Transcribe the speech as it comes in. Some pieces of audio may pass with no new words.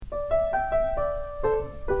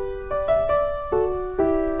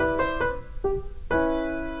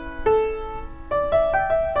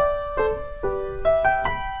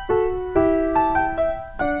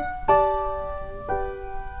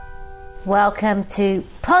welcome to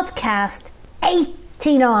podcast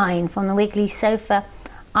 89 from the Wiggly Sofa.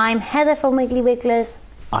 I'm Heather from Wiggly Wigglers.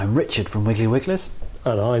 I'm Richard from Wiggly Wigglers.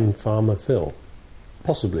 And I'm Farmer Phil,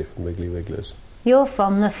 possibly from Wiggly Wigglers. You're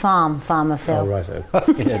from the farm, Farmer Phil. Oh, right.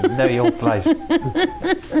 You didn't know your place.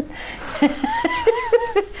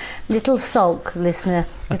 Little sulk, listener,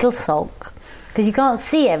 little sulk. Because you can't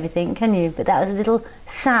see everything, can you? But that was a little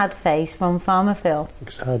sad face from Farmer Phil.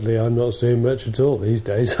 Sadly, I'm not seeing much at all these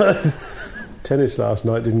days. Tennis last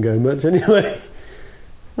night didn't go much anyway.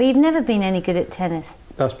 Well, you've never been any good at tennis.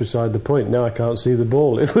 That's beside the point. Now I can't see the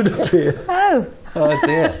ball, it would appear. Oh. Oh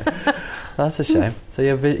dear. That's a shame. So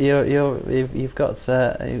you've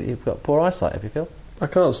got poor eyesight, have you, Phil? I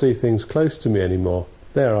can't see things close to me anymore.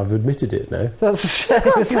 There, I've admitted it now. That's a shame.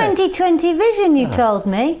 You've got 20/20 vision, you told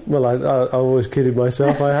me. Well, I always kidded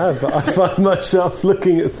myself I have, but I find myself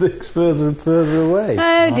looking at things further and further away.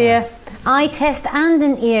 Oh dear. Eye test and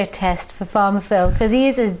an ear test for Farmer Phil, because he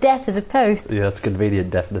is as deaf as a post. Yeah, that's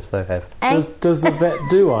convenient deafness though, Hev. Does the vet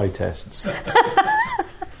do eye tests?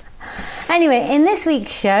 Anyway, in this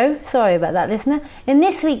week's show, sorry about that, listener. In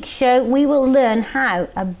this week's show, we will learn how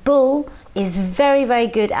a bull is very, very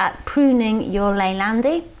good at pruning your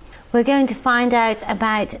leylandii. We're going to find out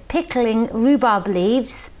about pickling rhubarb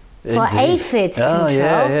leaves for aphid control. Oh,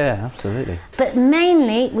 yeah, absolutely. But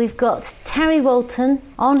mainly, we've got Terry Walton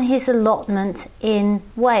on his allotment in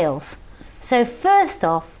Wales. So first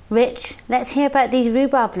off, Rich, let's hear about these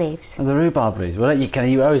rhubarb leaves. The rhubarb leaves. Well,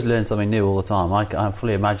 you always learn something new all the time. I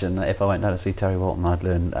fully imagine that if I went down to see Terry Walton, I'd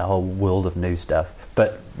learn a whole world of new stuff.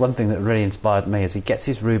 But one thing that really inspired me is he gets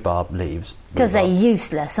his rhubarb leaves. Because they're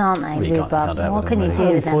useless, aren't they, rhubarb? What can you do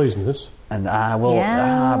with them? Poisonous. And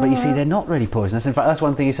but you see, they're not really poisonous. In fact, that's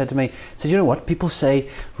one thing he said to me. He said, you know what, people say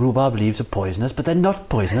rhubarb leaves are poisonous, but they're not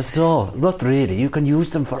poisonous at all. Not really. You can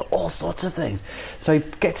use them for all sorts of things. So he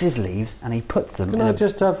gets his leaves and he puts them Can I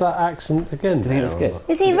just have that accent again? Do you think it was good?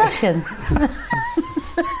 Is he Russian?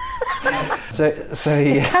 So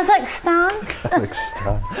he... Kazakhstan?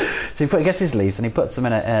 So he gets his leaves and he puts them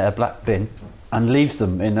in a black bin and leaves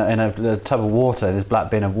them in a tub of water, this black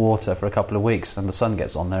bin of water, for a couple of weeks, and the sun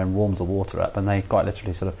gets on there and warms the water up, and they quite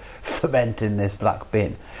literally sort of ferment in this black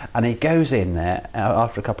bin. And he goes in there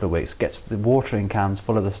after a couple of weeks, gets the watering cans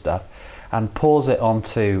full of the stuff, and pours it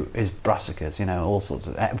onto his brassicas, all sorts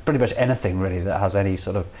of... pretty much anything, really, that has any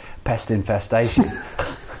sort of pest infestation.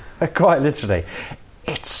 Quite literally.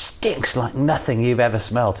 It stinks like nothing you've ever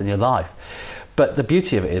smelt in your life. But the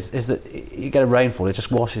beauty of it is that you get a rainfall, it just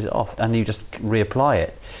washes it off, and you just reapply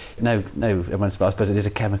it. No, I suppose it is a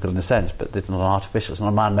chemical in a sense, but it's not an artificial, it's not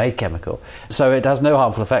a man-made chemical. So it has no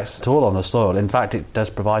harmful effects at all on the soil. In fact, it does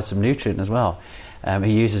provide some nutrient as well.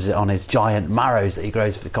 He uses it on his giant marrows that he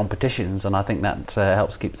grows for the competitions, and I think that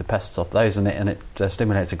helps keep the pests off those, and it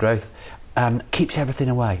stimulates the growth and keeps everything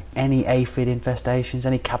away. Any aphid infestations,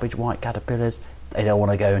 any cabbage white caterpillars, they don't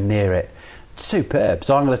want to go near it. Superb.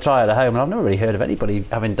 So I'm going to try it at home, and I've never really heard of anybody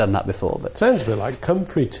having done that before. But sounds a bit like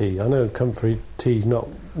comfrey tea. I know comfrey tea's not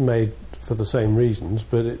made for the same reasons,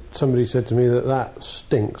 but somebody said to me that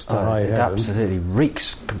stinks to high heaven. It absolutely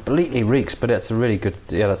reeks, completely reeks. But it's a really good,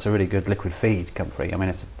 that's a really good liquid feed, comfrey. I mean,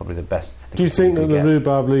 it's probably the best. Do you think that the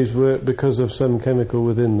rhubarb leaves work because of some chemical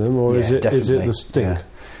within them, or is it the stink? Yeah.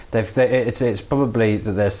 It's probably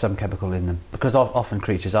that there's some chemical in them, because often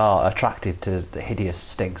creatures are attracted to the hideous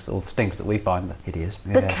stinks, or stinks that we find hideous.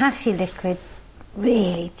 Yeah. The cashew liquid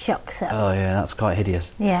really chucks it. Oh yeah, that's quite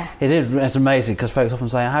hideous. Yeah. It's amazing, because folks often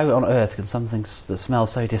say, how on earth can something that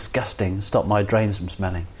smells so disgusting stop my drains from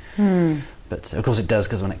smelling? But of course it does,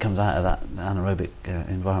 because when it comes out of that anaerobic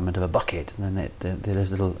environment of a bucket, then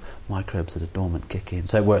there's little microbes that are dormant kick in.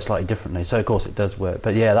 So it works slightly differently. So of course it does work.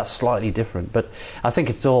 But yeah, that's slightly different. But I think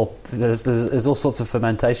it's all there's all sorts of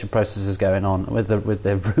fermentation processes going on with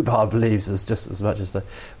the rhubarb leaves just as much as with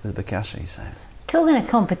the bokashi. So talking of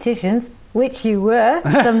competitions, which you were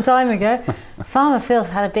some time ago, Farmer Phil's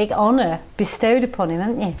had a big honour bestowed upon him,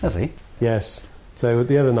 haven't you? Has he? Yes. So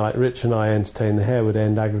the other night, Rich and I entertained the Harewood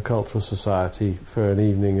End Agricultural Society for an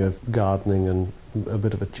evening of gardening and a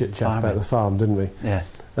bit of a chit-chat about the farm, didn't we? Yeah.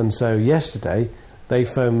 And so yesterday, they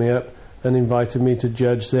phoned me up and invited me to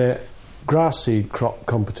judge their grass seed crop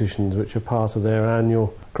competitions, which are part of their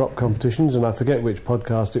annual crop competitions. And I forget which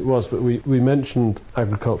podcast it was, but we mentioned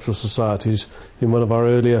agricultural societies in one of our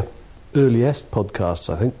earliest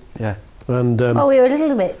podcasts, I think. Yeah. And we were a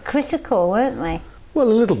little bit critical, weren't we? Well,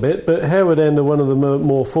 a little bit, but Harewood End are one of the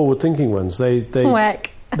more forward-thinking ones. They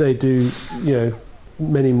do,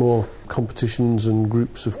 many more competitions and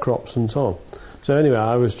groups of crops and so on. So anyway,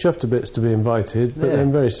 I was chuffed to bits to be invited, but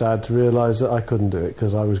then very sad to realise that I couldn't do it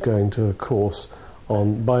because I was going to a course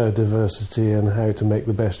on biodiversity and how to make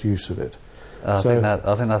the best use of it. I think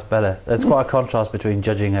that's better. There's quite a contrast between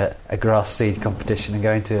judging a grass seed competition and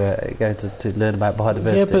going to learn about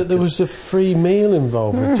biodiversity. Yeah, but there was a free meal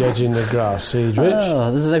involved with judging the grass seed, Rich.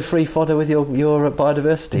 Oh, there's no free fodder with your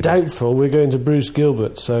biodiversity. Doubtful. We're going to Bruce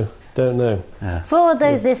Gilbert, so don't know. Yeah. For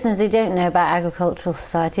those listeners who don't know about agricultural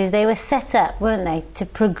societies, they were set up, weren't they, to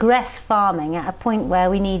progress farming at a point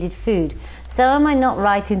where we needed food. So am I not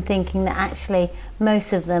right in thinking that actually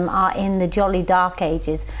most of them are in the jolly dark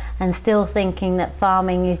ages and still thinking that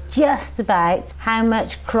farming is just about how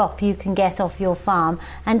much crop you can get off your farm?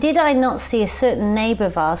 And did I not see a certain neighbour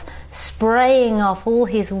of ours spraying off all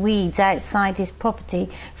his weeds outside his property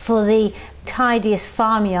for the tidiest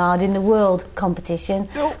farmyard in the world competition?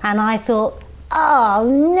 Nope. And I thought, oh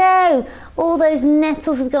no, all those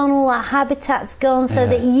nettles have gone, all that habitat's gone, so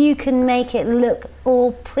that you can make it look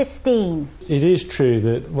all pristine. It is true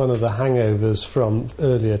that one of the hangovers from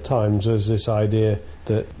earlier times was this idea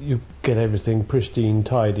that you get everything pristine,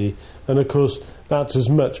 tidy, and of course that's as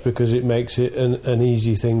much because it makes it an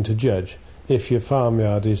easy thing to judge. If your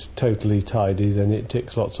farmyard is totally tidy, then it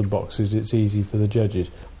ticks lots of boxes, it's easy for the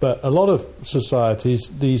judges. But a lot of societies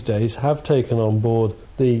these days have taken on board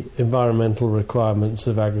the environmental requirements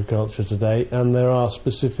of agriculture today, and there are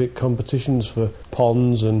specific competitions for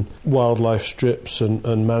ponds and wildlife strips and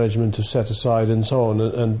management of set-aside and so on.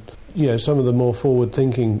 And you know, some of the more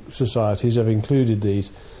forward-thinking societies have included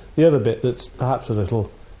these. The other bit that's perhaps a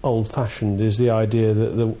little old-fashioned is the idea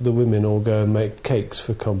that the women all go and make cakes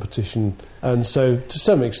for competition, and so to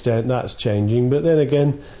some extent that's changing. But then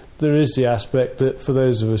again, there is the aspect that for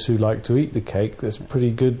those of us who like to eat the cake, that's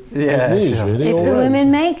pretty good news, sure. really. If the women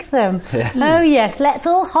make them. Yeah. Oh yes, let's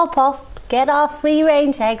all hop off, get our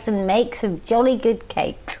free-range eggs and make some jolly good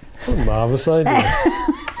cakes. What a marvellous idea.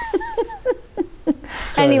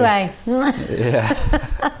 Anyway.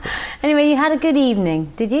 Yeah. Anyway, you had a good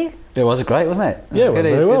evening, did you? It was great, wasn't it? Yeah, it went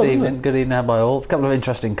very well, didn't evening. it? Good evening by all. A couple of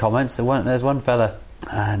interesting comments. There's one fella,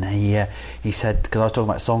 and he said, because I was talking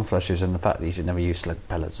about song thrushes and the fact that you should never use slug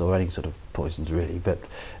pellets or any sort of poisons really, but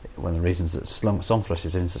one of the reasons that song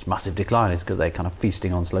thrushes are in such massive decline is because they're kind of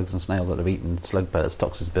feasting on slugs and snails that have eaten slug pellets.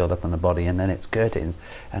 Toxins build up in the body, and then it's curtains.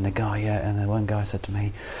 And the one guy said to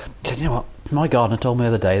me, he said, you know what, my gardener told me the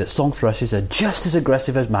other day that song thrushes are just as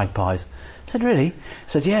aggressive as magpies. I said, really? I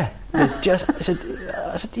said, yeah. I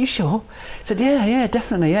said, you sure? He said, yeah,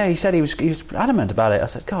 definitely, yeah. He said he was adamant about it. I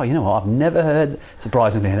said, God, you know what? I've never heard,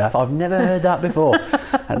 surprisingly enough, I've never heard that before.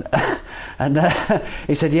 and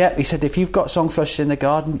he said, yeah. He said, if you've got song thrushes in the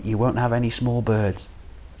garden, you won't have any small birds.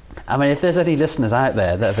 I mean, if there's any listeners out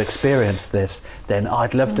there that have experienced this, then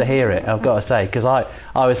I'd love to hear it. I've got to say, because I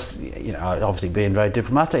was, obviously being very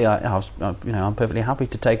diplomatic. I'm perfectly happy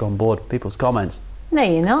to take on board people's comments. No,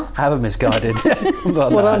 you're not. However misguided.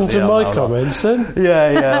 What happened to my comments then?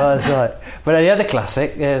 Yeah, that's right. But the other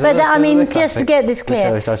classic... Just to get this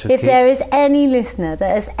clear, if there is any listener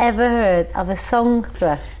that has ever heard of a song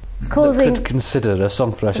thrush causing... could consider a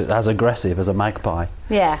song thrush as aggressive as a magpie.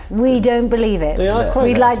 Yeah, we don't believe it. They are quite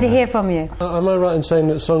We'd like to hear from you. Am I right in saying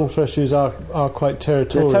that song thrushes are quite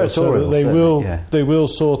territorial? They're So territorial, that they will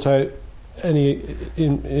sort out any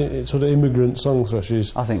sort of immigrant song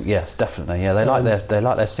thrushes? I think yes, definitely. Yeah, they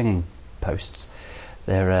like their singing posts,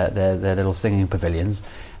 their little singing pavilions.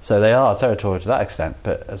 So they are territorial to that extent.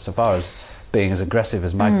 But so far as being as aggressive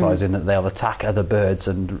as magpies, in that they'll attack other birds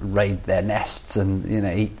and raid their nests and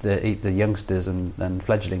eat the youngsters and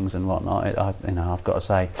fledglings and whatnot, I've got to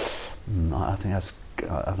say, I think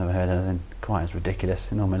I've never heard anything quite as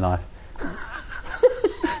ridiculous in all my life.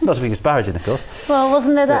 Not to be disparaging, of course. Well,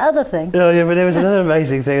 wasn't there that other thing? Oh, yeah, but there was another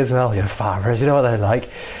amazing thing as well. Farmers, you know what they're like.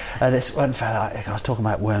 And this one fella, I was talking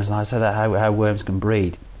about worms, and I said how worms can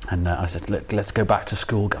breed. And I said, look, let's go back to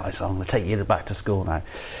school, guys. So I'm going to take you back to school now.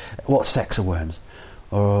 What sex are worms?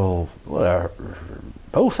 Oh, well, they're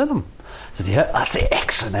both of them. I said, yeah, that's it,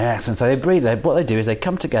 excellent. So they breed. What they do is they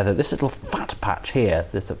come together. This little fat patch here,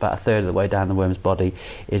 that's about a third of the way down the worm's body,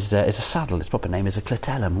 is a saddle. Its proper name is a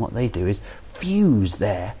clitellum. What they do is fuse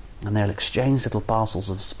there, and they'll exchange little parcels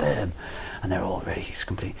of sperm, and they're all ready. It's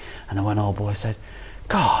complete. And then one old boy said,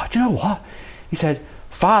 God, you know what? He said,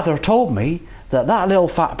 Father told me that little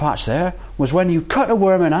fat patch there was when you cut a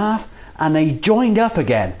worm in half and they joined up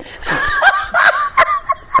again.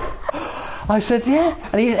 I said, yeah,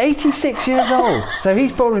 and he's 86 years old, so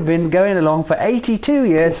he's probably been going along for 82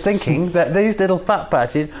 years thinking that these little fat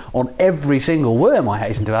patches on every single worm, I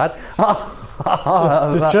hasten to add,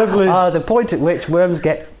 the trouble is, the point at which worms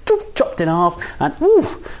get chopped in half and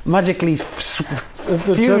magically fuse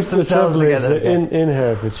themselves the trouble together. Is that in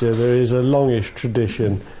Herefordshire there is a longish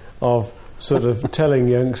tradition of sort of telling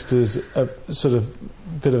youngsters a sort of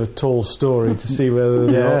bit of a tall story to see whether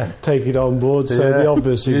they'll take it on board. So the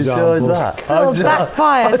obvious example. Sure is that? Sort of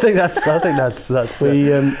backfired. I think that's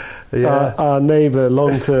our neighbour,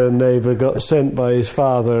 long-term neighbour, got sent by his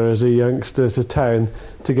father as a youngster to town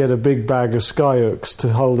to get a big bag of skyhooks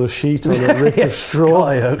to hold a sheet on a rick of straw.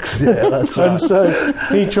 Skyhooks, yeah, that's right. And so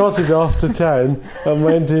he trotted off to town and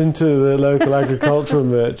went into the local agricultural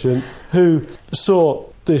merchant, who saw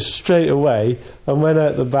this straight away and went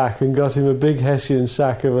out the back and got him a big Hessian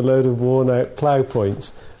sack of a load of worn-out plough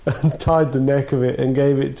points and tied the neck of it and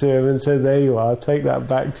gave it to him and said, there you are, take that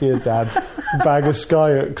back to your dad, bag of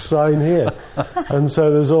skyhooks, sign here. And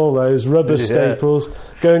so there's all those rubber staples,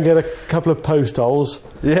 go and get a couple of post holes,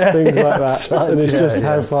 things like that, right. And it's just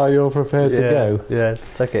how far you're prepared to go.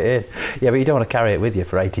 Yes, tuck it in. Yeah, but you don't want to carry it with you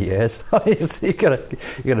for 80 years. You've got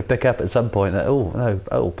to pick up at some point that,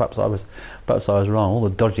 perhaps I was wrong. All the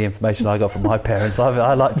dodgy information I got from my parents,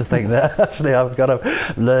 I like to think that actually I've got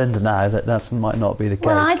to learned now that might not be the case.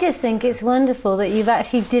 Well, I just think it's wonderful that you've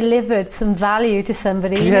actually delivered some value to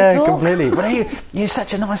somebody. Yeah, completely. But you're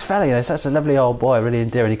such a nice fella, such a lovely old boy, really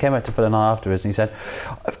endearing. He came up to Phil and I afterwards and he said,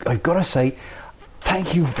 I've got to say,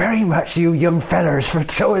 thank you very much, you young fellas, for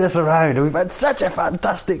showing us around. We've had such a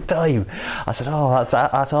fantastic time. I said,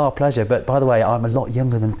 that's our pleasure. But by the way, I'm a lot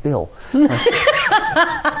younger than Phil.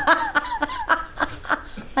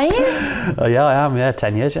 Are you? Yeah, I am.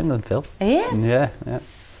 10 years younger than Phil. Are you? Yeah.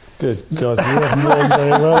 Good God, you haven't known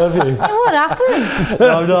very well, have you? What happened?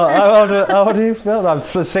 I'm not. How old are you, Phil? I'm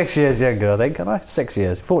 6 years younger, I think, am I? 6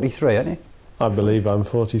 years. 43, aren't you? I believe I'm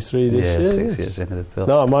 43 this year. 6 years younger than Phil.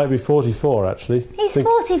 No, I might be 44, actually. He's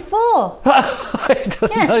 44.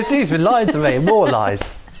 He's been lying to me. More lies.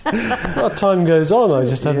 Well, time goes on, I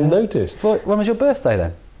just hadn't noticed. So when was your birthday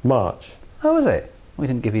then? March. Oh, was it? We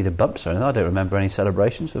didn't give you the bumps or anything. I don't remember any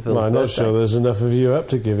celebrations for Phil's birthday. I'm not sure there's enough of you up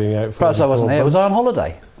to giving out 44 Perhaps I wasn't here. bumps. Was I on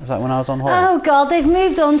holiday? Was that when I was on holiday? Oh, God, they've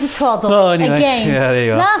moved on to twaddle anyway. again. Yeah, there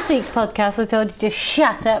you are. Last week's podcast, I told you to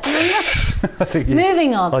shut up.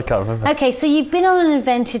 Moving on. I can't remember. Okay, so you've been on an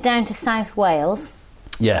adventure down to South Wales.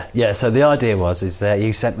 Yeah. So the idea was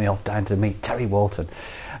you sent me off down to meet Terry Walton.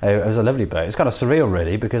 It was a lovely bloke. It's kind of surreal,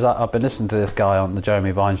 really, because I've been listening to this guy on the Jeremy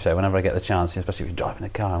Vine show whenever I get the chance, especially if you're driving a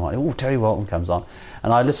car. I'm like, oh, Terry Walton comes on.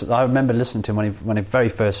 And I remember listening to him when he very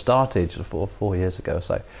first started, 4 years ago or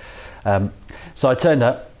so. So I turned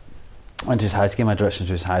up, went to his house, gave my directions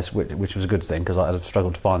to his house, which was a good thing because I had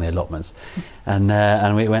struggled to find the allotments. And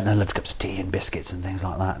we went and lifted cups of tea and biscuits and things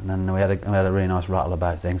like that. And then we had a really nice rattle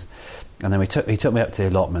about things. And then he took me up to the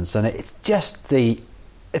allotments, and it's just the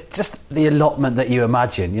allotment that you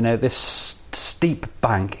imagine, this steep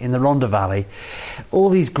bank in the Rhondda Valley, all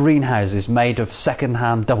these greenhouses made of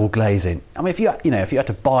second-hand double glazing. I mean, if you had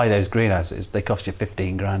to buy those greenhouses, they cost you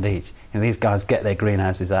 15 grand each. These guys get their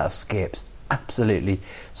greenhouses out of skips. Absolutely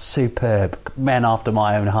superb, men after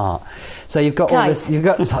my own heart. So you've got tight. all this, you've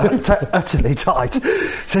got utterly tight.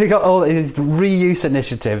 So you've got all these reuse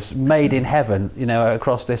initiatives made in heaven,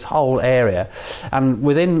 across this whole area, and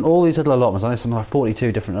within all these little allotments, there's something like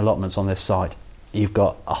 42 different allotments on this site. You've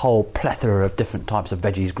got a whole plethora of different types of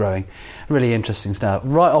veggies growing. Really interesting stuff.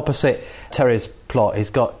 Right opposite Terry's plot, he's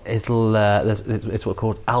got his little, it's what's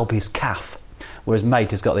called Albie's Caff, where his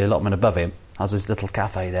mate has got the allotment above him. Has this little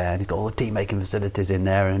cafe there, and he's got all the tea making facilities in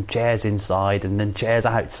there, and chairs inside, and then chairs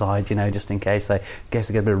outside, just in case they get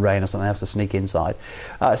a bit of rain or something, they have to sneak inside.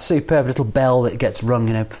 A superb little bell that gets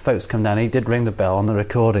rung, folks come down. He did ring the bell on the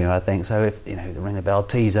recording, I think. So if they ring the bell,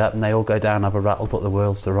 tease up, and they all go down, have a rattle, put the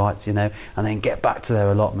worlds to rights, and then get back to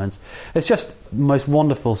their allotments. It's just the most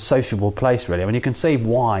wonderful, sociable place, really. I mean, you can see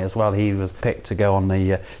why as well he was picked to go on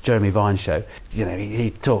the Jeremy Vine show.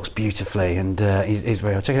 He talks beautifully, and he's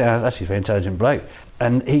very. Check it out. Actually, very intelligent bloke,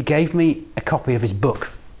 and he gave me a copy of his book,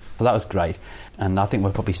 so that was great. And I think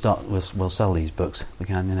we'll probably we'll sell these books. We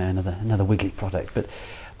can, another Wiggly product, but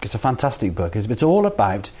it's a fantastic book. It's all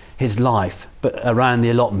about his life, but around the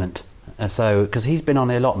allotment. So, because he's been on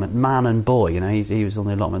the allotment, man and boy, he was on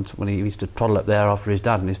the allotment when he used to toddle up there after his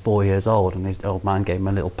dad, and he's 4 years old, and his old man gave him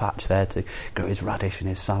a little patch there to grow his radish and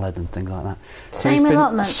his salad and things like that. Same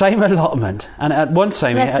allotment. Same allotment, and at one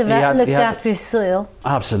time he had looked after his soil.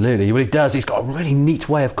 Absolutely, he really does. He's got a really neat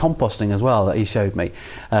way of composting as well that he showed me,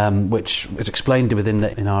 which was explained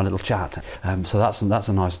in our little chat. So that's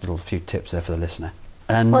a nice little few tips there for the listener.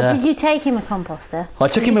 And, did you take him a composter? I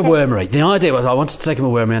took him a wormery. The idea was I wanted to take him a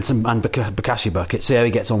wormery and bokashi bucket, see how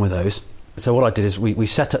he gets on with those. So what I did is we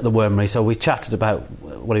set up the wormery, so we chatted about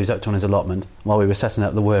what he was up to on his allotment while we were setting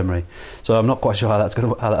up the wormery. So I'm not quite sure how that's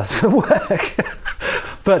going to work.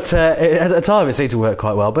 But at the time it seemed to work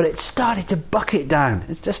quite well, but it started to bucket down.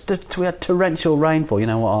 It's just we had torrential rainfall. You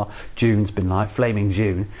know what our June's been like, flaming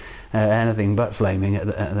June, anything but flaming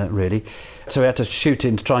really. So we had to shoot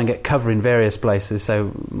in to try and get cover in various places,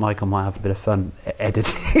 so Michael might have a bit of fun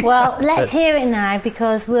editing. Well, let's hear it now,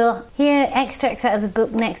 because we'll hear extracts out of the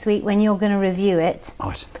book next week when you're going to review it.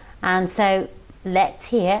 Right. And so let's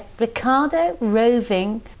hear Ricardo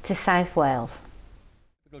roving to South Wales.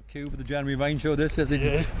 Cue for the Jeremy Vine show. This is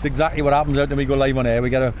it's exactly what happens when we go live on air. We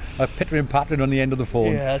get a pittering pattering on the end of the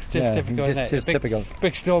phone. Yeah, it's just typical, isn't it? Just typical.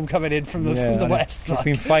 Big storm coming in from the west. It's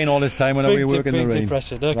been fine all this time when we work in the rain. Big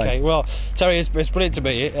depression. Okay, right. Well, Terry, it's brilliant to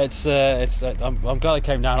meet you. I'm glad I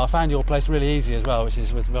came down. I found your place really easy as well, which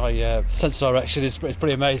is with my sense of direction. It's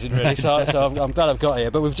pretty amazing, really. So I'm glad I've got here.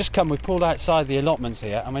 But we've pulled outside the allotments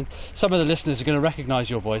here. I mean, some of the listeners are going to recognise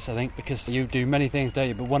your voice, I think, because you do many things, don't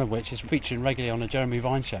you? But one of which is featuring regularly on a Jeremy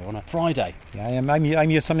Vine show on a Friday. Yeah, I'm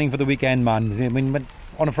here something for the weekend, man. I mean,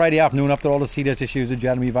 on a Friday afternoon, after all the serious issues of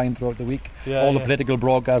Jeremy Vine throughout the week, the political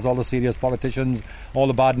broadcasts, all the serious politicians, all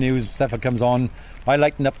the bad news stuff that comes on, I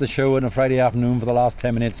lighten up the show on a Friday afternoon for the last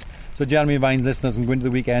 10 minutes. So Jeremy Vine listeners can go into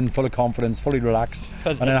the weekend full of confidence, fully relaxed,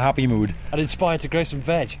 and in a happy mood. And inspired to grow some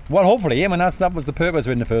veg. Well, hopefully. I mean, that was the purpose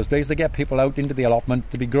of it in the first place, to get people out into the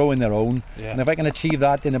allotment, to be growing their own. Yeah. And if I can achieve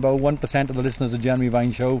that in about 1% of the listeners of Jeremy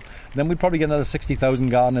Vine show, then we'd probably get another 60,000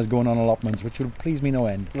 gardeners going on allotments, which will please me no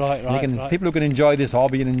end. Right. People who can enjoy this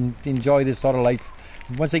hobby and enjoy this sort of life,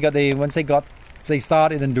 once they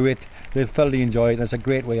started and do it, they'll thoroughly enjoy it. That's a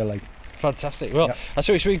great way of life. Fantastic. Well,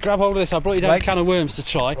 should we grab hold of this? I brought you down a can of worms to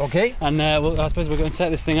try. Okay. And I suppose we're going to set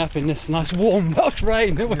this thing up in this nice warm Welsh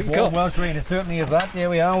rain that we've got. Welsh rain, it certainly is that.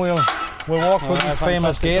 Here we are. We'll walk through these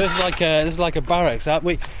famous gates. So this is like a barracks.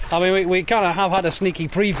 We kind of have had a sneaky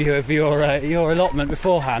preview of your allotment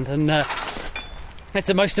beforehand, and it's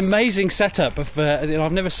the most amazing setup of.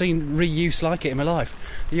 I've never seen reuse like it in my life.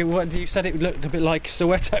 You said it looked a bit like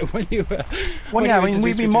Soweto when you were. Well, yeah, I mean,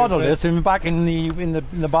 we modelled this back in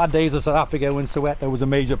the bad days of South Africa when Soweto was a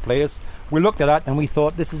major place. We looked at that and we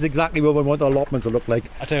thought this is exactly what we want our allotments to look like.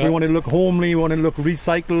 We want to look homely, we want to look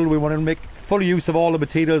recycled, we want to make full use of all the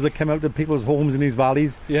materials that come out of people's homes in these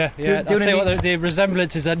valleys. Yeah. I'll tell you what, the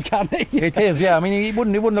resemblance is uncanny. It is, yeah. I mean, you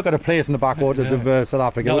wouldn't look at a place in the backwaters of South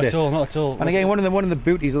Africa, not would at all, not at all. And again, one of the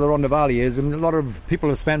beauties of the Rhondda Valley is, I mean, a lot of people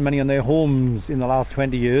have spent money on their homes in the last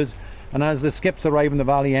 20 years, and as the skips arrive in the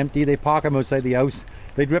valley empty, they park them outside the house,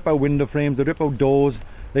 they rip out window frames, they rip out doors,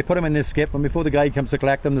 they put them in this skip, and before the guy comes to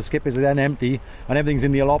collect them, the skip is then empty and everything's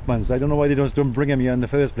in the allotments. I don't know why they don't bring them here in the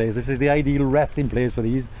first place. This is the ideal resting place for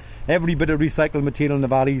these. Every bit of recycled material in the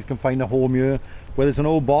valleys can find a home here, whether it's an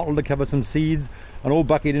old bottle to cover some seeds, an old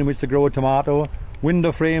bucket in which to grow a tomato,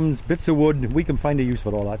 window frames, bits of wood, we can find a use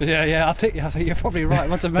for all that. Yeah, I think you're probably right.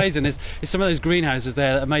 What's amazing is some of those greenhouses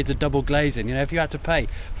there that are made to double glazing. You know, if you had to pay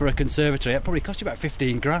for a conservatory, it probably cost you about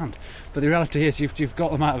 15 grand. But the reality is you've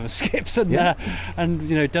got them out of the skips and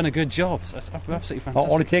done a good job. So it's absolutely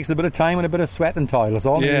fantastic. All it takes is a bit of time and a bit of sweat and toil. That's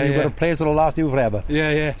all. You've got a place that'll last you forever.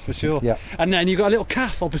 Yeah, for sure. Yeah. And then you've got a little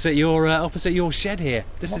calf opposite your shed here.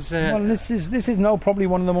 This is now probably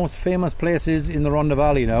one of the most famous places in the Rhondda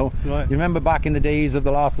Valley now. Right. You remember back in the days of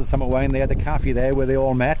the last of summer wine, they had the cafe there where they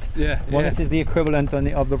all met. This is the equivalent for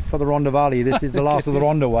the Rhondda Valley. This is the last of the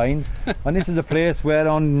Rhondda wine, and this is a place where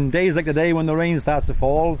on days like today when the rain starts to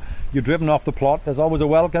fall, you're driven off the plot. There's always a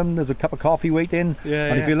welcome. There's a cup of coffee waiting,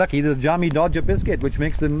 and if you're lucky, there's a jammy Dodger biscuit, which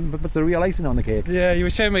puts the real icing on the cake. Yeah, you were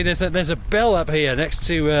showing me there's a bell up here next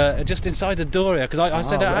to just inside the door here, because I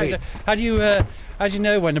said, how do you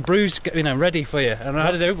know when the brew's ready for you? And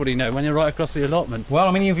how does everybody know when you're right across the allotment? Well,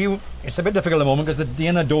 I mean, it's a bit difficult at the moment because the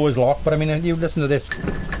inner door is locked. But I mean, you listen to this.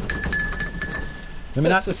 I mean,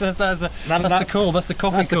 that's the call. That's the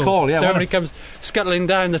coffee that's call. The call. Yeah, so everybody comes scuttling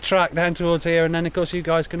down the track down towards here, and then of course you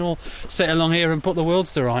guys can all sit along here and put the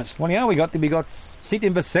worlds to rights. Well, yeah, we got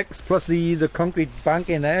seating for 6 plus the concrete bank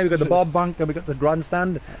in there. We got the bob bank and we got the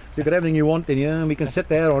grandstand. So you got everything you want in here, and we can sit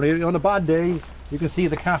there on a bad day. You can see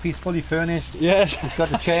the cafe's fully furnished. Yes. He's got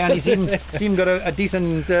the chair, and he's even got a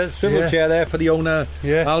decent swivel chair there for the owner,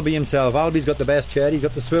 Albie himself. Albie's got the best chair. He's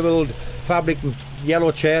got the swiveled fabric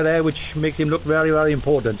yellow chair there, which makes him look very, very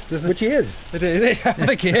important. Which he is. It is. I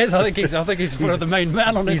think he is. I think he's one of the main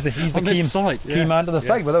men on this site. Key man to the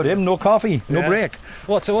site. Without him, no coffee, no break.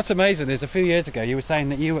 What's amazing is a few years ago you were saying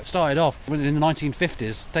that you started off in the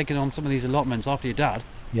 1950s taking on some of these allotments after your dad.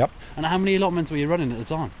 Yep. And how many allotments were you running at the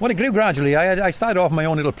time? Well, it grew gradually. I started off my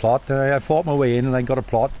own little plot. I fought my way in and I got a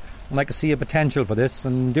plot. and I could see a potential for this.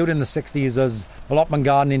 And during the 60s, as allotment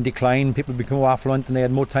gardening declined, people became more affluent and they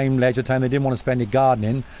had more time, leisure time. They didn't want to spend it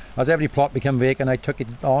gardening. As every plot became vacant, I took it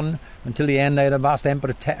on until the end. I had a vast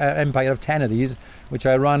empire of 10 of these, which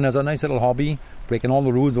I ran as a nice little hobby, breaking all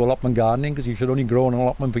the rules of allotment gardening, because you should only grow an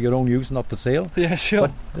allotment for your own use, not for sale. Yeah,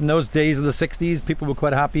 sure. But in those days of the 60s, people were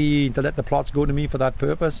quite happy to let the plots go to me for that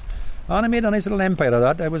purpose. And I made a nice little empire of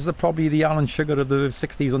that. I was probably the Alan Sugar of the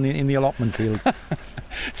 60s in the allotment field.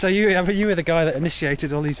 So you were the guy that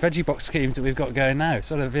initiated all these veggie box schemes that we've got going now.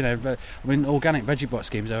 Sort of, organic veggie box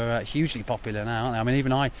schemes are hugely popular now, aren't they? I mean,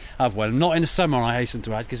 even I have one. Not in the summer, I hasten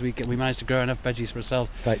to add, because we managed to grow enough veggies for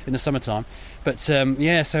ourselves in the summertime. But so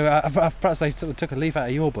perhaps they sort of took a leaf out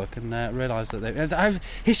of your book and realised that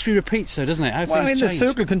history repeats, though, doesn't it? The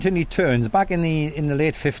circle continually turns. Back in the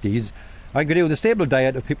late 50s, I could do the stable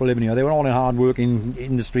diet of people living here. They were all in hard-working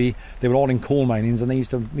industry. They were all in coal minings, and they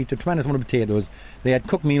used to eat a tremendous amount of potatoes. They had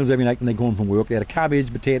cooked meals every night when they go home from work. They had a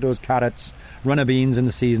cabbage, potatoes, carrots, runner beans in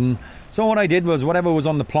the season. So what I did was, whatever was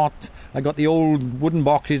on the plot, I got the old wooden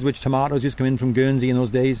boxes which tomatoes used to come in from Guernsey in those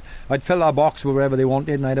days. I'd fill our box wherever they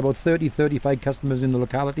wanted, and I had about 35 customers in the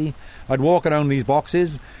locality. I'd walk around these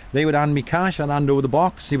boxes. They would hand me cash. I'd hand over the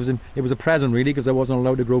box. It was a present, really, because I wasn't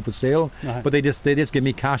allowed to grow for sale. Right. But they just give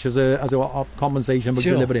me cash as a compensation for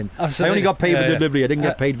delivering. Absolutely. I only got paid for delivery. I didn't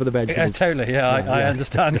get paid for the vegetables. Totally. I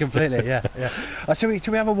understand completely. Yeah. Shall we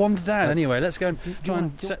have a wander down anyway? Let's go and try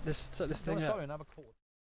and set this thing up.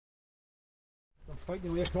 I'm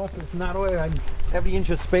fighting way across this narrow. Every inch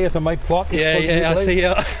of space on my plot. I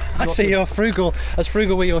see you're frugal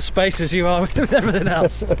with your space as you are with everything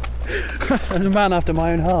else. As a man after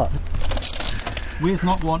my own heart. Waste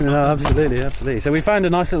not one. No, absolutely. So we found a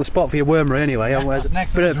nice little spot for your wormery anyway.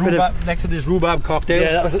 Next to this rhubab cocktail.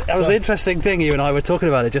 Yeah, that was the interesting thing. You and I were talking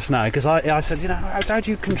about it just now, because I said, how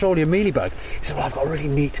do you control your mealybug? He said, well, I've got a really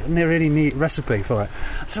neat recipe for it.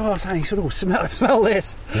 So I was saying, sort of smell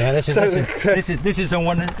this. Yeah, this is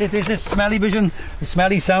smelly vision, the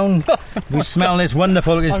smelly sound. We smell this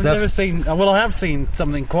wonderful stuff. I have seen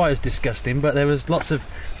something quite as disgusting, but there was lots of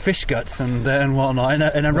fish guts and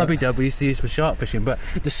whatnot in a rubby dub we used to use for shark fishing, but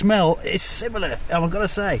the smell is similar, I've got to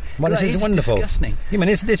say. Well, this is wonderful. Disgusting. I mean,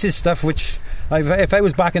 this is stuff which, if I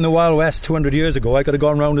was back in the Wild West 200 years ago, I could have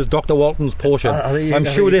gone round as Dr. Walton's portion. I'm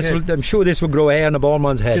sure this would grow hair on a bald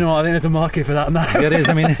man's head. Do you know what? I think there's a market for that now. It is.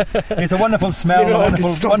 I mean, it's a wonderful smell,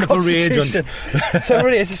 wonderful reagent. So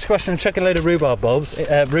really, it's just a question of chucking a load of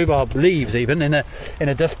rhubarb leaves even in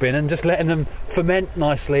a dustbin and just letting them ferment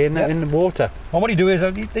nicely in the water. And what you do is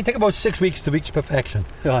they take about 6 weeks to reach perfection.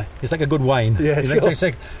 Right. It's like a good wine. Yeah,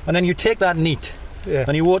 sure. And then you take that neat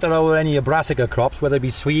and you water over any of your brassica crops, whether it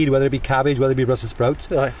be swede, whether it be cabbage, whether it be Brussels sprouts.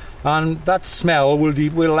 Right. And that smell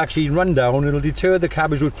will actually run down. It'll deter the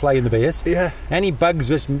cabbage root fly in the base. Yeah. Any bugs,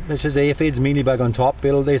 which is aphids, mealybug on top,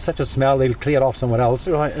 there's such a smell they'll clear off somewhere else.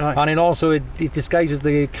 Right. And it disguises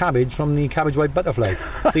the cabbage from the cabbage white butterfly.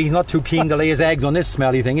 So he's not too keen to lay his eggs on this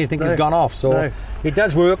smelly thing. He thinks he's gone off. So it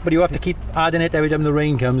does work, but you have to keep adding it every time the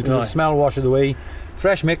rain comes, because the smell washes away.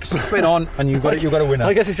 Fresh mix, spin on, and you've got a winner.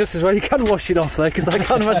 I guess it's just as well. You can wash it off though, because I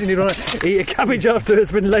can't imagine you'd want to eat a cabbage after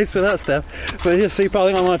it's been laced with that stuff. But I think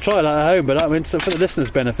I might try that at home. But I mean, so for the listeners'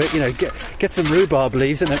 benefit, get some rhubarb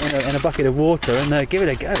leaves in a bucket of water and give it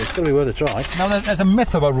a go. It's going to be worth a try. Now, there's a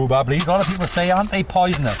myth about rhubarb leaves. A lot of people say, aren't they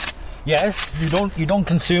poisonous? Yes, you don't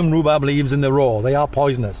consume rhubarb leaves in the raw. They are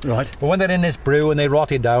poisonous. Right. But when they're in this brew and they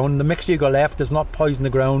rot it down, the mixture you got left does not poison the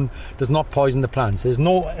ground, does not poison the plants. There's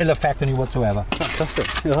no ill effect on you whatsoever.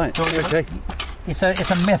 Fantastic. Right. So it's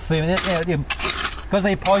a myth. Because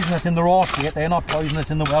they're poisonous in the raw state, they're not poisonous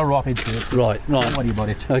in the well-rotted state. Right. Don't worry about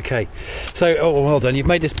it. Okay. So, well done. You've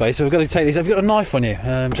made this base, so we've got to take these. Have you got a knife on you?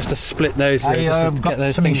 Just to split those. I've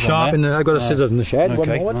got something sharp, and I've got a scissors in the shed.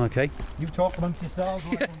 Okay. One moment. Okay. You talk amongst yourselves.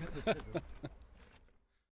 While I go and get the scissors.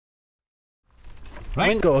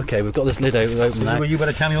 Right. Okay, we've got this lid open now. You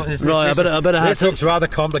better tell me what this is. Right, I better have this looks rather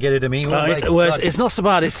complicated to me. It's not so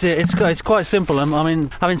bad. It's quite simple. I mean,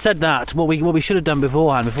 having said that, what we should have done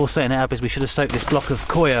beforehand, before setting it up, is we should have soaked this block of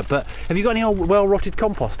coir. But have you got any old well-rotted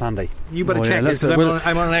compost handy? You better check this.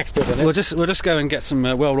 I'm on an expert on this. We'll just go and get some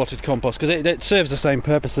well-rotted compost, because it serves the same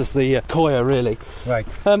purpose as the coir, really. Right.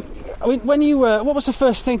 I mean, when you what was the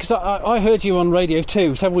first thing? Because I heard you on Radio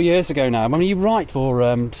 2 several years ago now. I mean, you write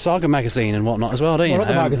for Saga magazine and whatnot as well, don't you? Not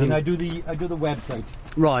the magazine. I do the website.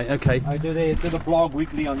 Right. Okay. I do the blog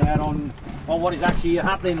weekly on that on what is actually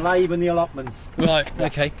happening live in the allotments. Right.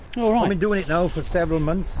 Okay. All right. I've been doing it now for several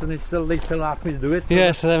months, and they still ask me to do it. So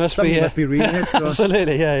yeah. So there must be reading it. So.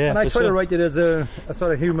 Absolutely. Yeah. And I try to write it as a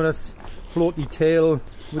sort of humorous, floaty tale.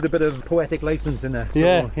 with a bit of poetic licence in there.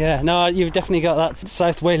 So Yeah. No, you've definitely got that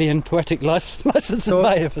South Walian poetic licence to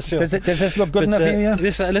play for sure. Does this look good enough here?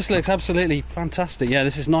 This looks absolutely fantastic. Yeah,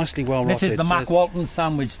 this is nicely well rotted. This is the Mac Walton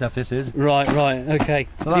sandwich stuff, this is. Right, okay.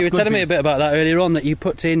 So You were telling me a bit about that earlier on, that you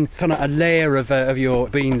put in kind of a layer of your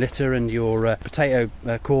bean litter and your potato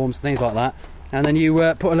corms, things like that, and then you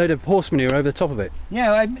put a load of horse manure over the top of it.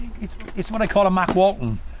 Yeah, it's what I call a Mac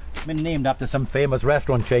Walton. Been named after some famous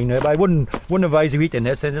restaurant chain there, but I wouldn't advise you eating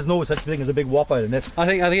this, and there's no such thing as a big whopper in this. I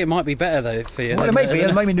think it might be better though for you. Well, it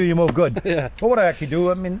might be do you more good. Yeah. But what I actually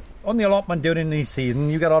do, I mean, on the allotment during the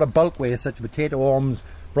season, you get a lot of bulk waste, such as potato arms,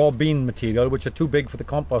 raw bean material, which are too big for the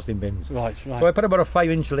composting bins. Right. So I put about a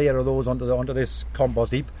 5-inch layer of those onto this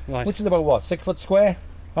compost heap, Right. which is about what, 6 foot square.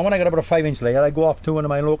 And when I get about a 5-inch layer, I go off to one of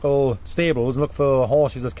my local stables and look for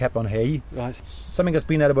horses that's kept on hay. Right. Something that's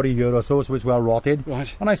been there about a year or so it's well rotted.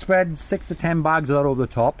 Right. And I spread 6 to 10 bags of that over the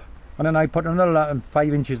top, and then I put another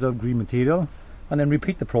 5 inches of green material, and then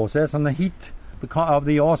repeat the process. And the heat of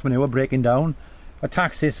the horse manure breaking down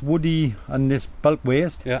attacks this woody and this bulk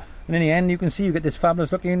waste. Yeah. And in the end, you can see you get this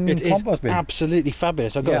fabulous looking It compost is bin. absolutely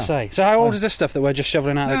fabulous, I've got Yeah. to say. So how old is this stuff that we're just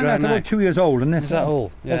shoveling out of the ground That's now? about 2 years old, and Is that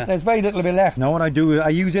all? Yeah. There's very little bit left now. And I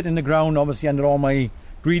use it in the ground, obviously under all my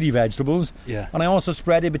greedy vegetables. Yeah. And I also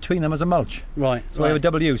spread it between them as a mulch. Right. So I have a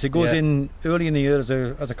double use. It goes Yeah. in early in the year as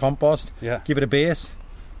a compost. Yeah. Give it a base,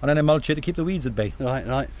 and then I mulch it to keep the weeds at bay. Right. So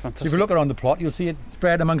Fantastic. if you look around the plot, you'll see it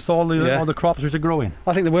spread amongst all the crops which are growing.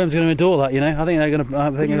 I think the worms are going to adore that. You know, I think they're going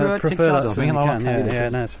to prefer that. I So you think can. I'll Yeah.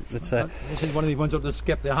 No, it's This is one of the ones up the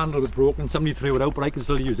skip. The handle was broken. Somebody threw it out, but I can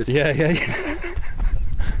still use it. Yeah.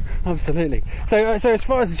 Absolutely. So as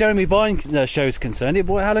far as the Jeremy Vine show's concerned,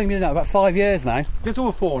 how long have you been out? About 5 years now. Just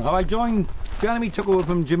over 4 now. Jeremy took over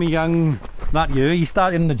from Jimmy Young that year. He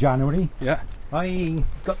started in the January. Yeah. I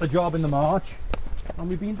got the job in the March, and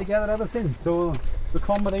we've been together ever since. So the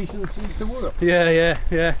combination seems to work. Yeah.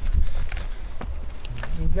 I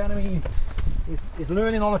mean, Jeremy is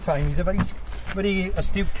learning all the time. He's a very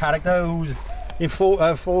astute character who's in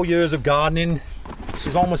 4 years of gardening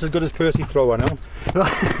is almost as good as Percy Thrower now.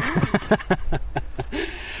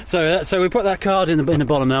 So we put that card in the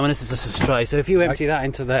bottom now, and this is just a tray. So if you empty that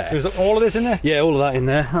into there, So is all of this in there? yeah, all of that in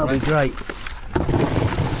there, that'll be great.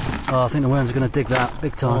 Oh, I think the worms are going to dig that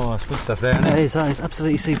big time. Oh, that's good stuff there, isn't It it? is. That is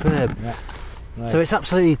absolutely superb. Yeah. Right. So it's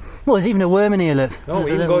absolutely... Well, there's even a worm in here, look. Oh, There's a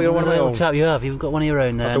you've little- got your one there's a little of your chap you have. You've got one of your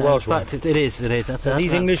own there. That's a No, Welsh in fact, it is. That's Are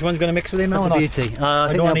these English ones going to mix with him now? That's a or not? beauty. I think don't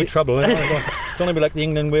want they'll any trouble. I don't want to be like the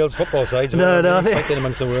England-Wales football sides. No, I think- Fighting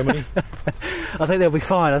amongst the worm. I think they'll be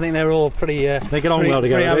fine. I think they're all pretty... They get on well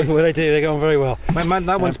together, Pretty eh? amicable. They do. They get on very well.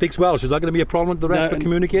 That one speaks Welsh. Is that going to be a problem with the rest for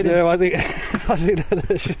communicating? No, I think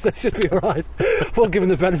that should be all right. We'll give him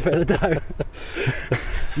the benefit of the doubt.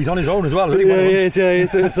 He's on his own as well. Yeah, he is.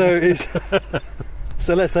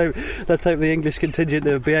 So let's hope the English contingent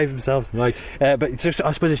behave themselves. Right. But it's just,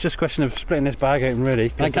 I suppose it's just a question of splitting this bag open, really.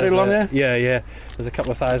 Can I carry it along there? Yeah. There's a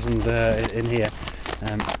couple of thousand in here.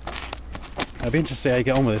 I'd be interested how you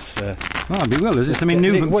get on with this. I'd be well. Is this? I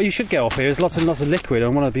mean, what you should get off here is lots and lots of liquid,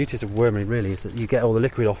 and one of the beauties of wormery really is that you get all the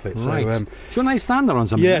liquid off it. Right. So, shouldn't I stand there on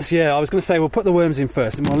something? yes, I was going to say we'll put the worms in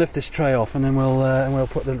first, and we'll lift this tray off, and then we'll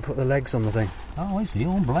put the legs on the thing. Oh, I see.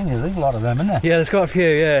 Oh, blimey, there's a lot of them, isn't there? Yeah, there's quite a few.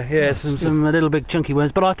 Yeah, some little big chunky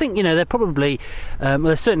worms, but I think they're probably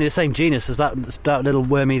they're certainly the same genus as that little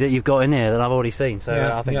wormy that you've got in here that I've already seen.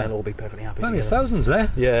 So I think they'll all be perfectly happy. There's together. thousands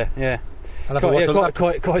there. Yeah. I'll have to watch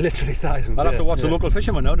Quite literally thousands. I'll have to watch the local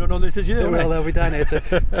fishermen now. Don't know this is you. Well, they'll be down here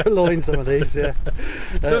to loin some of these. Yeah.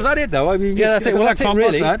 So is that it though? I mean, That's it. Well, that's it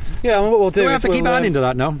really. That. Yeah. And what we'll do So we is have to keep adding to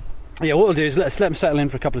that now. Yeah, what we'll do is let's let them settle in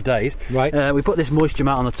for a couple of days. Right. We put this moisture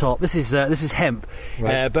mat on the top. This is hemp.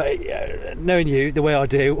 Right. But knowing you the way I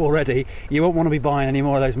do already, you won't want to be buying any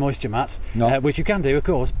more of those moisture mats. No. Which you can do, of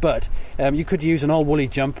course. But you could use an old woolly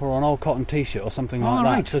jumper or an old cotton T-shirt or something like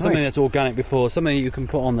right, that. So something that's organic before, something that you can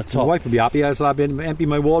put on the My top. wife would be happy. I'll empty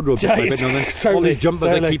my wardrobe. Yeah, All these totally. jumpers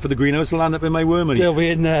I keep for the greenhouse will end up in my wormery. They'll be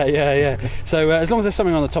in there, yeah. So as long as there's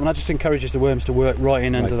something on the top, and that just encourages the worms to work right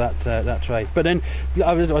in under that tray. But then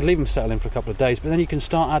I'd leave them settle in for a couple of days. But then you can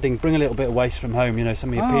start bring a little bit of waste from home, some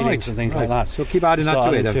of your peelings and things like that. So keep adding that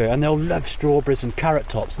to it. And they'll love strawberries and carrot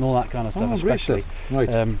tops and all that kind of stuff, especially.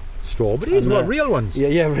 Right. Strawberries? And, what, real ones?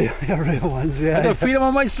 Yeah, real ones, yeah. I don't feed them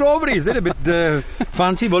on my strawberries. They're a bit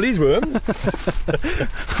fancy, but these worms.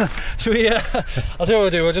 Should we? I'll tell you what we'll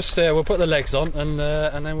do. We'll put the legs on and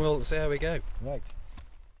then we'll see how we go. Right.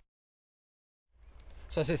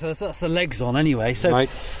 So that's the legs on anyway. So Right.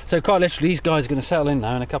 so quite literally, these guys are going to settle in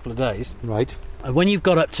now in a couple of days. Right. when you've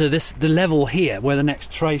got up to the level here where the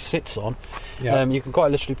next tray sits on, you can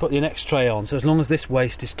quite literally put your next tray on. So as long as this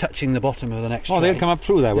waste is touching the bottom of the next tray. Oh, they'll come up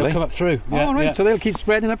through there, will they? They'll come up through. Oh, right. So they'll keep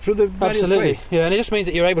spreading up through the various Absolutely. trays. Yeah, and it just means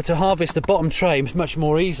that you're able to harvest the bottom tray much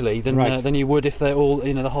more easily than you would if they're all,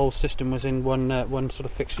 the whole system was in one sort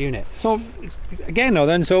of fixed unit. So, again,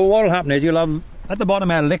 so what will happen is you'll have at the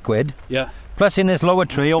bottom a liquid. Yeah. Plus, in this lower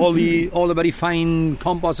tray, all the very fine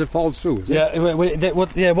compost that falls through. Is it?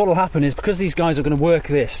 What will happen is because these guys are going to work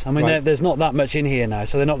this. I mean, there's not that much in here now,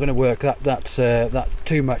 so they're not going to work that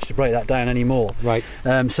too much to break that down anymore. Right.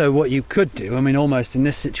 So what you could do, I mean, almost in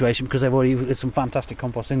this situation, because they've already got some fantastic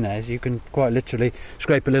compost in there, is you can quite literally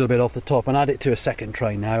scrape a little bit off the top and add it to a second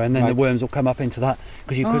tray now, and then the worms will come up into that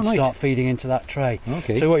because you could start feeding into that tray.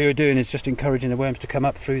 Okay. So what you're doing is just encouraging the worms to come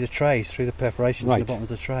up through the trays, through the perforations in the bottom of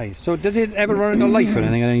the trays. So does it ever run out of life or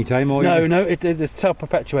anything at any time? Or No, it's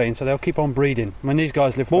self-perpetuating, so they'll keep on breeding. I mean, these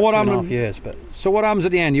guys live for 2.5 years. But so what happens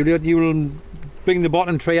at the end? You'll bring the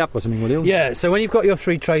bottom tray up or something, will you? Yeah, so when you've got your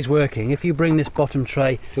 3 trays working, if you bring this bottom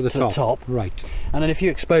tray to the top, right, and then if you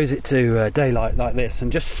expose it to daylight like this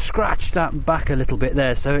and just scratch that back a little bit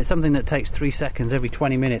there, so it's something that takes 3 seconds every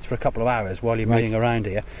 20 minutes for a couple of hours while you're milling around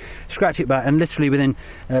here, scratch it back, and literally within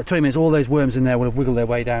 20 minutes all those worms in there will have wiggled their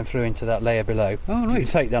way down through into that layer below. Oh, right. So you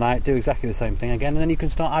can take that out, do exactly the same thing again, and then you can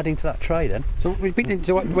start adding to that tray then. So repeat,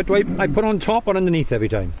 so what do I put on top or underneath every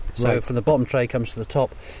time? So from the bottom tray comes to the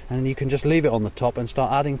top, and you can just leave it on the top and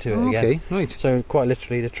start adding to it again. Okay, right. So quite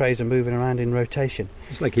literally the trays are moving around in rotation.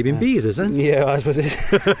 It's like keeping bees, isn't it? Yeah, I suppose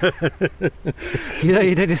it's... you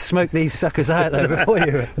don't just smoke these suckers out though before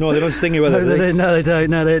you... No, they don't sting you with it. No, they don't.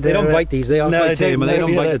 No, they don't bite these. They are quite tame, and they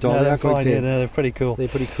don't bite at all. They're quite tame. They're pretty cool. They're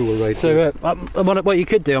pretty cool, right. So what you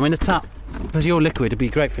could do, I mean, a tap, because your liquid would be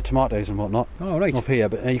great for tomatoes and whatnot. Oh, right. Off here,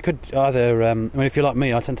 but you could either... I mean, if you're like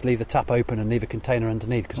me, I tend to leave the tap open and leave a container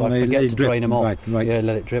underneath because I forget to drain them off. Right. Yeah,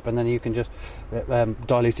 let it drip, and then you can just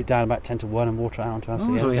dilute it down about 10 to 1 and water it out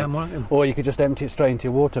onto or you could just empty it straight into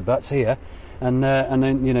your water butts here, and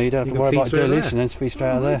then you don't have to worry about dilution, and it's feed straight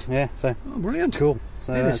out of there. Yeah, so brilliant, cool.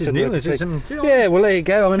 So this is new. Yeah, well there you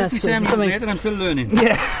go. I mean, that's 57 years later, I'm still learning.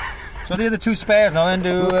 Yeah. So they're the 2 spares now, and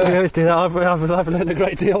we always do that. I've learned a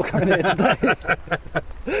great deal coming here today.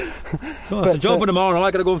 So it's a job for tomorrow.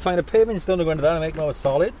 I got to go and find a pavement stone to go into that and make more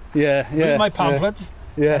solid. Yeah. Read my pamphlet.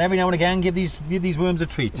 Yeah. And every now and again give these worms a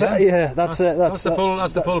treat. Yeah, that's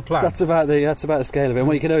the full plan. That's about the scale of it. And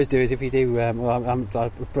what you can always do is if you do, I'm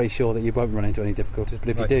pretty sure that you won't run into any difficulties. But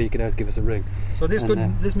if you do, you can always give us a ring. So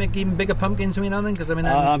this make even bigger pumpkins for me now then, because I mean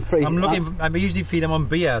I usually feed them on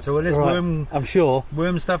beer. So this worm, I'm sure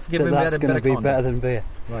worm stuff give them that's going to be better than beer.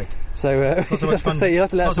 Right. So you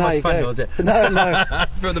have to let us know how you go. Is it? No.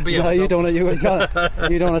 For the beer. No, you don't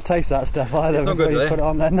want to taste that stuff either. It's not before good, you put it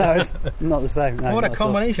on there. No, it's not the same. No, what a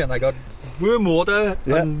combination! I got worm water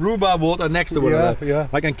and rhubarb water next to one another. Yeah.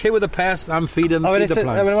 I can kill with the pest and feed them. Feed the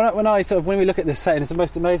plants. When we look at this setting, it's the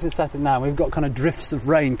most amazing setting now. We've got kind of drifts of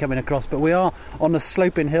rain coming across, but we are on a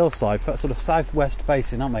sloping hillside, sort of southwest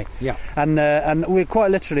facing, aren't we? Yeah. And we're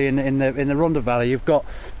quite literally in the Rhondda Valley. You've got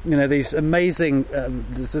these amazing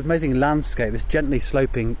landscape, this gently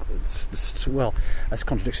sloping, well, that's a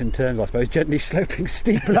contradiction in terms, I suppose. Gently sloping,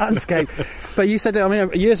 steep landscape. But you said, I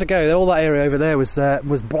mean, years ago, all that area over there was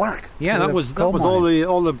black. Yeah, that was all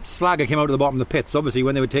the slag that came out of the bottom of the pits. Obviously,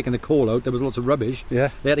 when they were taking the coal out, there was lots of rubbish. Yeah.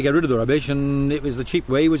 They had to get rid of the rubbish, and it was the cheap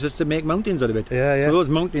way was just to make mountains out of it. Yeah. So those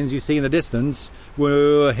mountains you see in the distance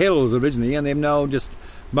were hills originally, and they've now just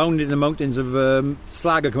mounted in the mountains of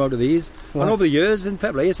slag that come out of these. Right. And over the years, in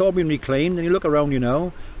February, it's all been reclaimed, and you look around,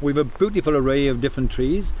 we've a beautiful array of different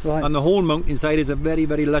trees, and the whole mountainside is a very,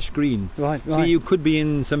 very lush green. Right. So you could be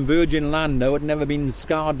in some virgin land now, it had never been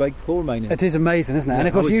scarred by coal mining. It is amazing, isn't it? Yeah, and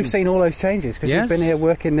of course you've seen all those changes, because you've been here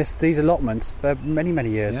working these allotments for many,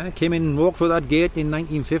 many years. Yeah, I came in and walked through that gate in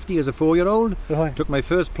 1950 as a 4-year-old. Right. Took my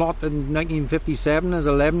first plot in 1957 as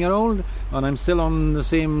an 11-year-old, and I'm still on the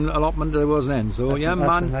same allotment that I was then. So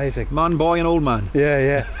that's amazing. Man, boy and old man.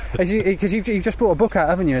 Yeah. Because you've just brought a book out,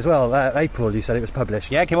 haven't you, as well? April, you said it was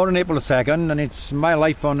published. Yeah, it came out on April the 2nd, and it's my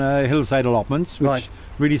life on hillside allotments, which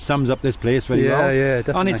really sums up this place very well. Yeah,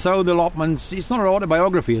 definitely. And it's how the allotments, it's not an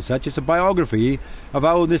autobiography as such, it's a biography of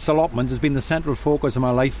how this allotment has been the central focus of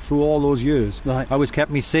my life through all those years. Right. How it's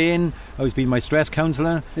kept me sane, how it's been my stress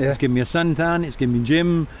counsellor, it's given me a suntan, it's given me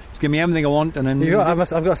gym, it's given me everything I want. And then I've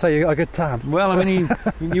got to say, you got a good tan. Well, I mean,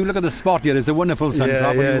 you look at the spot here, it's a wonderful sun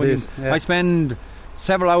top. It is. I spend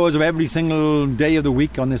several hours of every single day of the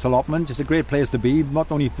week on this allotment. It's a great place to be,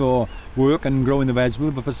 not only for work and growing the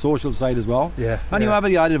vegetables, but for social side as well. Yeah. And you have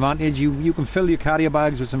the added advantage, you can fill your carrier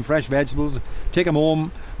bags with some fresh vegetables, take them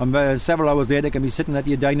home, and several hours later they can be sitting at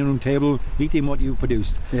your dining room table eating what you've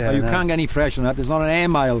produced. Yeah, You can't get any fresh on that. There's not an air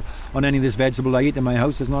mile on any of this vegetable I eat in my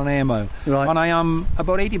house. There's not an air mile. Right. And I am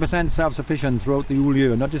about 80% self-sufficient throughout the whole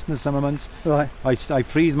year, not just in the summer months. Right. I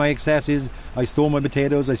freeze my excesses, I store my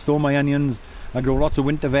potatoes, I store my onions, I grow lots of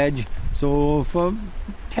winter veg. So for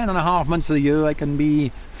 10.5 months of the year I can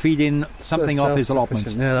be feeding something off this allotment.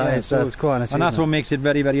 Yeah, that's quite an achievement. And that's what makes it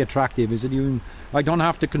very, very attractive, is that I don't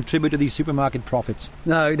have to contribute to these supermarket profits.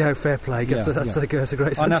 No, fair play. That's a great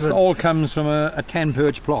sentiment. And that all comes from a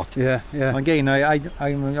 10-perch plot. Yeah. Again, I,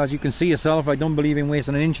 as you can see yourself, I don't believe in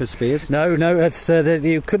wasting an inch of space. No, it's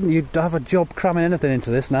you'd have a job cramming anything into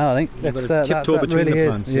this now. I think that really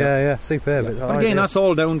is. Yeah, superb. Yeah. Again, that's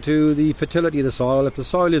all down to the fertility of the soil. If the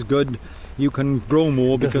soil is good, you can grow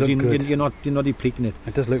more because you're not depleting it.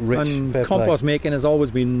 It does look rich. And compost making has always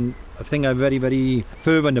been a thing I'm very, very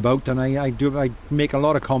fervent about, and I make a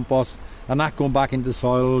lot of compost, and that going back into the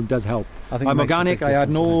soil does help. I'm organic. I had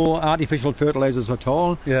no artificial fertilizers at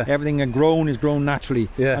all. Yeah. Everything is grown naturally.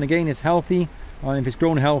 Yeah. And again, it's healthy. And if it's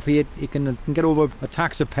grown healthy, it can get over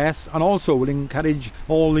attacks of pests, and also will encourage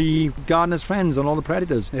all the gardeners' friends and all the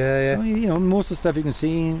predators. Yeah. So, most of the stuff you can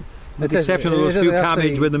see, with the exception of those few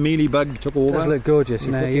cabbage where the mealy bug took over. It does look gorgeous.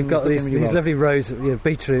 You've got these lovely rows of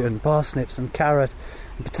beetroot and parsnips and carrot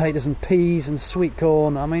and potatoes and peas and sweet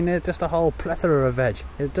corn. I mean, just a whole plethora of veg.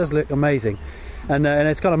 It does look amazing. And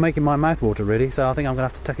it's kind of making my mouth water, really. So I think I'm going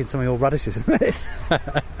to have to tuck in some of your radishes in a minute.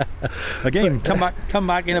 Again, come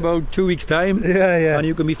back in about 2 weeks' time. Yeah. And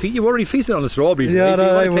you can be you've already feasted on the strawberries. Yeah,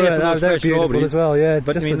 they're beautiful as well. Yeah,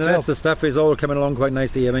 but the rest of the stuff is all coming along quite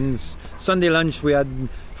nicely. I mean, Sunday lunch we had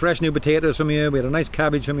fresh new potatoes from here. We had a nice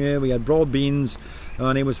cabbage from here. We had broad beans,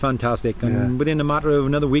 and it was fantastic. And within a matter of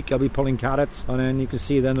another week, I'll be pulling carrots, and then you can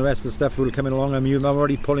see then the rest of the stuff will come along. I'm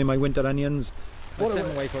already pulling my winter onions.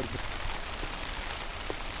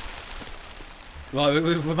 Right,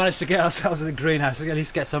 we've managed to get ourselves in the greenhouse, at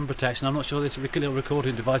least get some protection. I'm not sure this little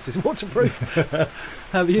recording device is waterproof.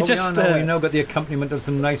 We now got the accompaniment of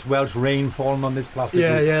some nice Welsh rain falling on this plastic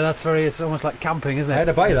roof. Yeah, it's almost like camping, isn't it? I had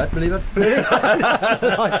to buy that, believe it.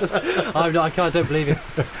 I don't believe it.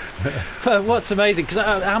 But what's amazing, because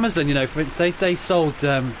Amazon, for instance, they sold,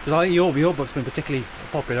 because I think your book's been particularly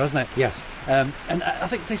popular, hasn't it? Yes. And I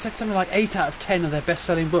think they said something like 8 out of 10 of their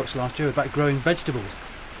best-selling books last year about growing vegetables.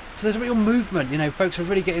 So there's a real movement, folks are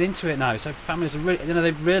really getting into it now. So families are really,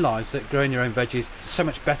 they've realised that growing your own veggies is so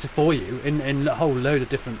much better for you in a whole load of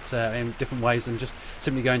different ways than just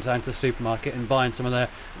simply going down to the supermarket and buying some of their,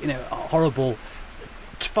 horrible,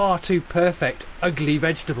 far too perfect, ugly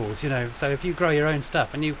vegetables. So if you grow your own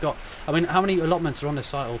stuff, and you've got, how many allotments are on this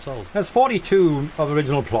site all told? There's 42 of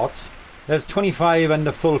original plots. There's 25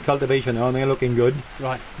 under full cultivation now, and they're looking good.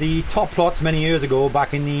 Right. The top plots many years ago,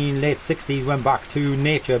 back in the late 60s, went back to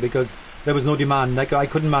nature because there was no demand. I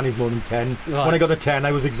couldn't manage more than 10. Right. When I got to 10,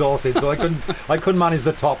 I was exhausted, so I couldn't manage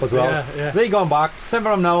the top as well. Yeah. They gone back.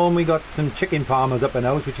 Several of them now, and we got some chicken farmers up in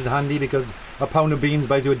house, which is handy because a pound of beans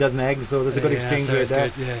buys you a dozen eggs, so there's a good exchange rate there.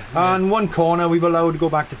 Good, yeah. And one corner we've allowed to go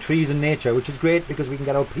back to trees and nature, which is great because we can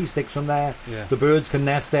get our pea sticks from there. Yeah. The birds can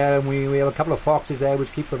nest there, and we have a couple of foxes there,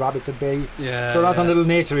 which keeps the rabbits at bay. Yeah. So that's a little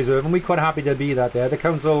nature reserve, and we're quite happy to be that there. The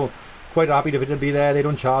council quite happy to be there. They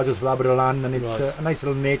don't charge us for that bit of land, and it's a nice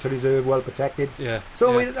little nature reserve, well protected. Yeah.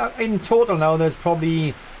 So in total now, there's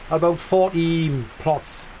probably about 40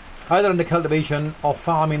 plots, either under cultivation or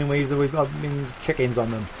farming in ways that we've got chickens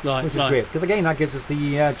on them, which is great. Because again, that gives us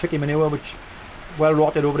the chicken manure, which well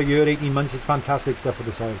rotted over a year, 18 months, is fantastic stuff for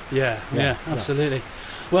the soil. Yeah, absolutely.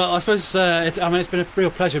 Well, I suppose it's been a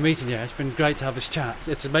real pleasure meeting you. It's been great to have this chat.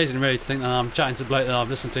 It's amazing really to think that I'm chatting to a bloke that I've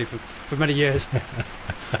listened to for many years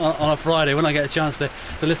on a Friday when I get a chance to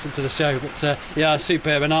listen to the show. But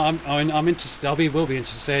superb, and I'm interested. Will be interested to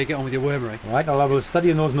see how you get on with your wormery. Right, I'll have a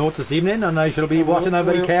study in those notes this evening, and I shall be watching that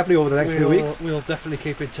very carefully over the next few weeks. We'll definitely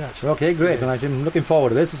keep in touch. Okay, great, and I'm looking forward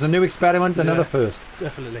to this. It's a new experiment, another first.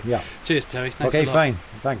 Definitely. Yeah. Cheers, Terry. Thanks okay, a lot. fine.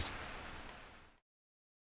 Thanks.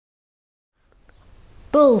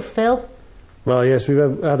 Bulls, Phil. Well, yes, we've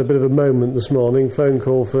had a bit of a moment this morning. Phone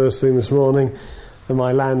call first thing this morning, and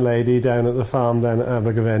my landlady down at the farm down at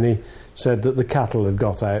Abergavenny said that the cattle had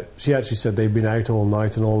got out. She actually said they'd been out all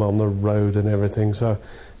night and all on the road and everything. So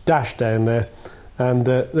dashed down there, and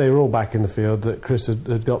they were all back in the field. That Chris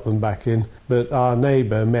had got them back in. But our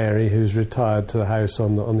neighbour Mary, who's retired to the house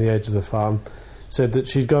on the edge of the farm, said that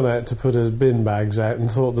she'd gone out to put her bin bags out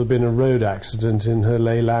and thought there'd been a road accident in her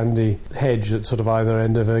Leylandii hedge at sort of either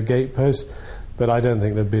end of her gatepost. But I don't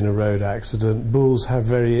think there'd been a road accident. Bulls have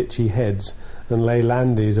very itchy heads, and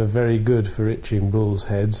Leylandiis are very good for itching bulls'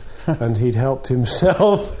 heads. And he'd helped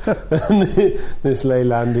himself, and this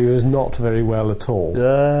Leylandii was not very well at all.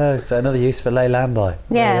 So another use for Leylandii.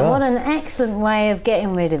 Yeah, what an excellent way of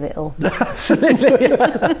getting rid of it all. Absolutely.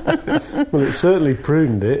 Well, it certainly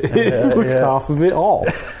pruned it. It pushed half of it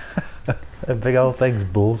off. Big old things,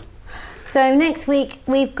 bulls. So next week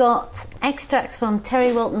we've got extracts from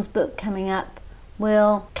Terry Walton's book coming up.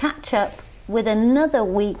 We'll catch up with another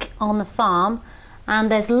week on the farm,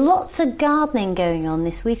 and there's lots of gardening going on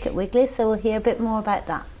this week at Wiggly's, so we'll hear a bit more about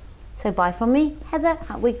that. So bye from me, Heather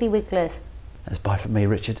at Wiggly Wigglers. That's bye from me,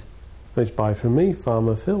 Richard. It's bye from me,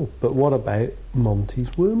 Farmer Phil. But what about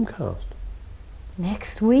Monty's Wormcast?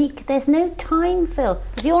 Next week, there's no time, Phil.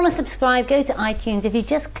 If you want to subscribe, go to iTunes. If you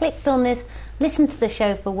just clicked on this, listen to the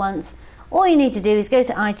show for once. All you need to do is go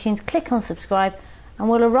to iTunes, click on subscribe, and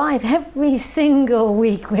we'll arrive every single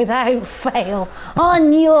week without fail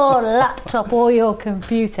on your laptop or your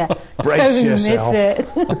computer. Brace Don't yourself.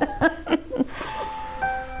 miss it.